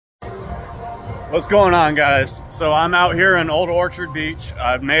What's going on, guys? So I'm out here in Old Orchard Beach.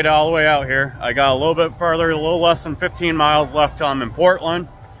 I've made it all the way out here. I got a little bit further, a little less than 15 miles left till I'm in Portland.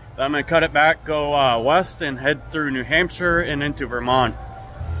 Then I'm gonna cut it back, go west and head through New Hampshire and into Vermont.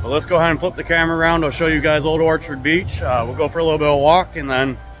 But let's go ahead and flip the camera around. I'll show you guys Old Orchard Beach. We'll go for a little bit of a walk and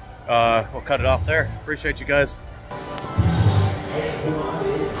then we'll cut it off there. Appreciate you guys.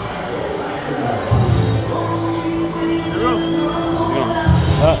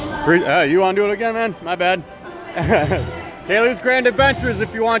 You want to do it again, man? My bad. Taylor's Grand Adventures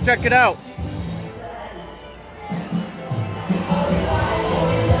if you want to check it out.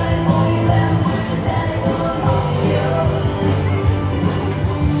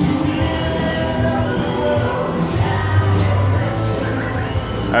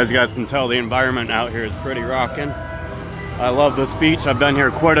 As you guys can tell, the environment out here is pretty rocking. I love this beach. I've been here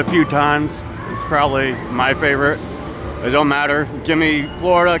quite a few times. It's probably my favorite. It don't matter. Give me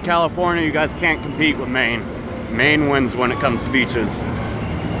Florida, California, you guys can't compete with Maine. Maine wins when it comes to beaches.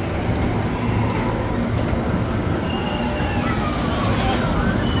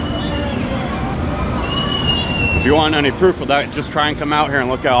 If you want any proof of that, just try and come out here and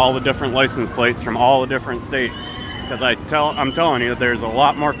look at all the different license plates from all the different states. Because I'm telling you, there's a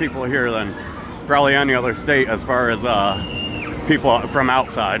lot more people here than probably any other state as far as people from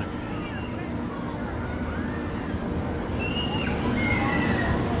outside.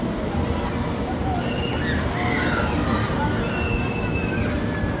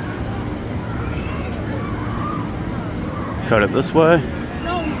 Cut it this way.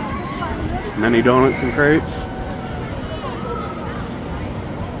 Many donuts and crepes.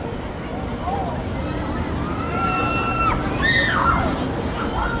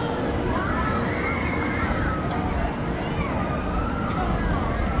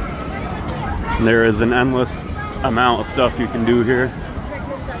 There is an endless amount of stuff you can do here.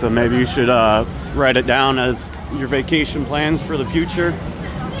 So maybe you should write it down as your vacation plans for the future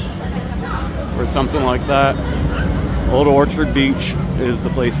or something like that. Old Orchard Beach is the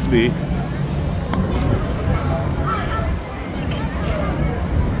place to be.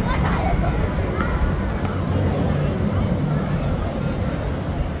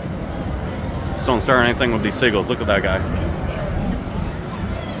 Just don't start anything with these seagulls. Look at that guy.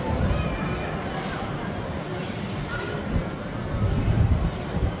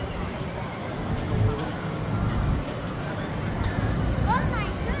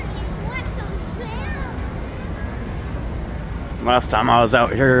 Last time I was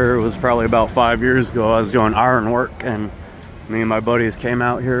out here was probably about 5 years ago. I was doing iron work and me and my buddies came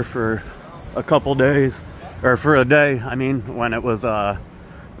out here for a couple days, or for a day, I mean, when it was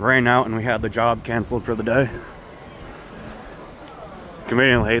rain out and we had the job canceled for the day.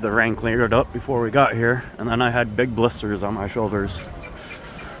 Conveniently, the rain cleared up before we got here, and then I had big blisters on my shoulders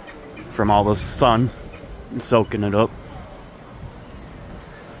from all the sun soaking it up.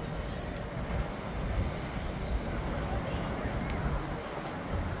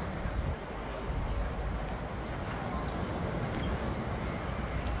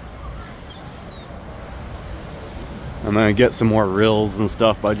 I'm gonna get some more reels and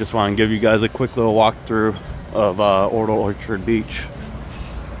stuff, but I just want to give you guys a quick little walkthrough of Old Orchard Beach.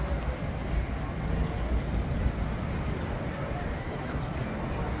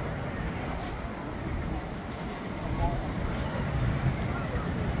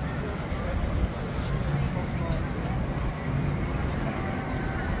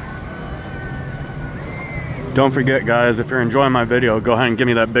 Don't forget, guys, if you're enjoying my video, go ahead and give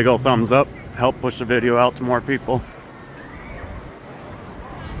me that big old thumbs up. Help push the video out to more people.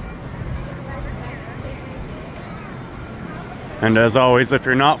 And as always, if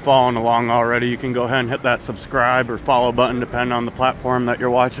you're not following along already, you can go ahead and hit that subscribe or follow button depending on the platform that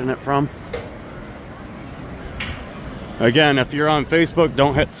you're watching it from. Again, if you're on Facebook,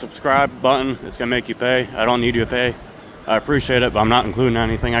 don't hit the subscribe button. It's gonna make you pay. I don't need you to pay. I appreciate it, but I'm not including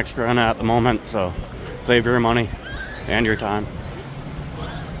anything extra in it at the moment, so save your money and your time.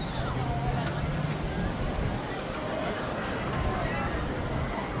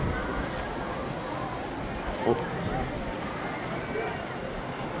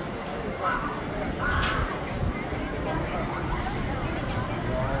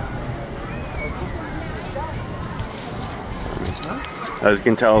 As you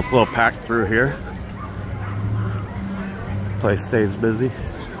can tell, it's a little packed through here. Place stays busy.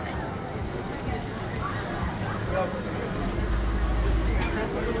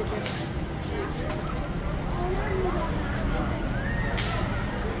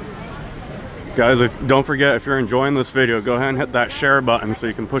 Guys, don't forget, if you're enjoying this video, go ahead and hit that share button so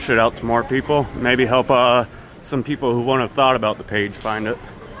you can push it out to more people. Maybe help some people who wouldn't have thought about the page find it.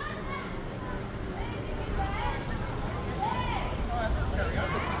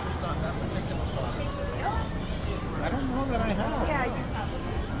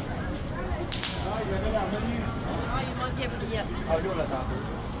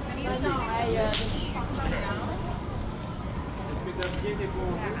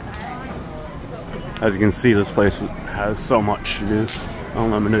 As you can see, this place has so much to do,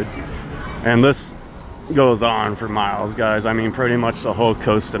 unlimited. And this goes on for miles, guys. I mean, pretty much the whole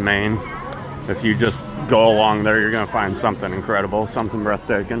coast of Maine. If you just go along there, you're gonna find something incredible, something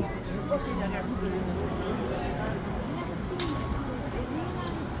breathtaking.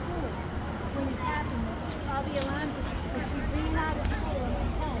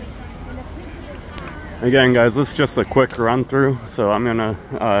 Again, guys, this is just a quick run through, so I'm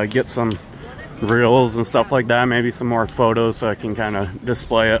gonna get some reels and stuff like that, maybe some more photos so I can kind of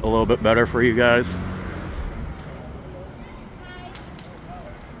display it a little bit better for you guys.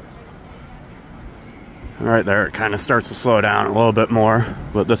 Right there, it kind of starts to slow down a little bit more,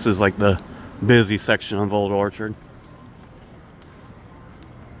 but this is like the busy section of Old Orchard.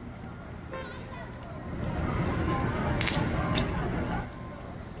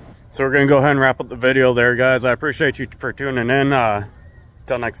 So we're gonna go ahead and wrap up the video there, guys. I appreciate you for tuning in.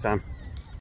 Till next time.